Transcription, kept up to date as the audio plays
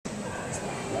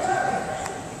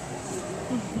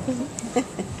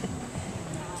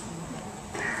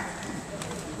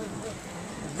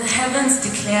heavens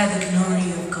declare the glory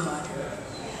of God.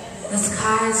 The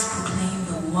skies proclaim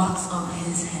the works of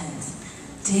his hands.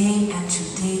 Day unto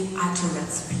day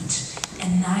uttereth speech,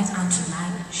 and night unto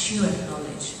night sheweth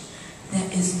knowledge. There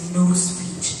is no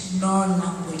speech nor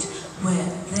language where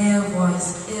their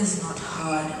voice is not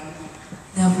heard.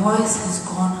 Their voice has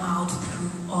gone out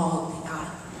through all the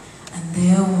earth, and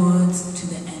their words to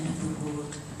the end of the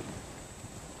world.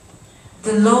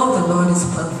 The law of the Lord is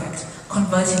perfect,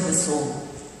 converting the soul.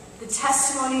 The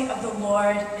testimony of the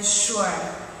Lord is sure,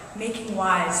 making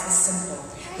wise the simple.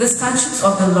 The statutes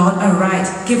of the Lord are right,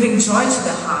 giving joy to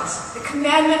the heart. The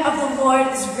commandment of the Lord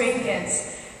is radiant,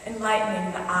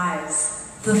 enlightening the eyes.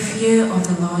 The fear of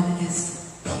the Lord is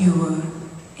pure,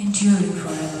 enduring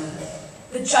forever.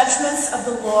 The judgments of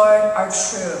the Lord are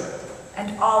true,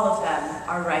 and all of them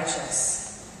are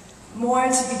righteous. More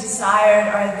to be desired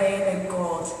are they than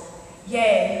gold,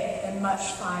 yea, than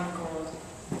much fine gold.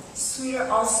 Sweeter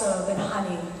also than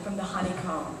honey from the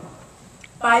honeycomb.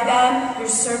 By them your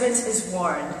servant is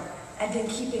warned, and in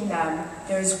keeping them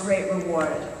there is great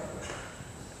reward.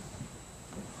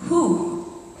 Who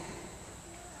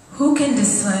can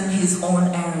discern his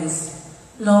own errors?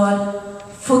 Lord,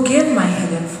 forgive my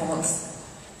hidden faults.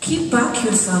 Keep back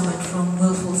your servant from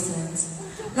willful sins.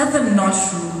 Let them not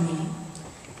rule me.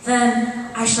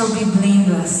 Then I shall be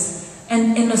blameless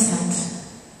and innocent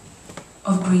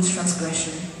of great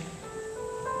transgression.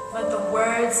 Let the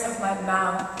words of my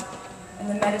mouth and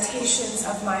the meditations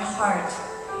of my heart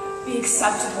be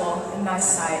acceptable in thy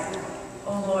sight,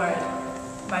 O Lord,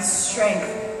 my strength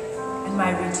and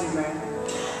my Redeemer.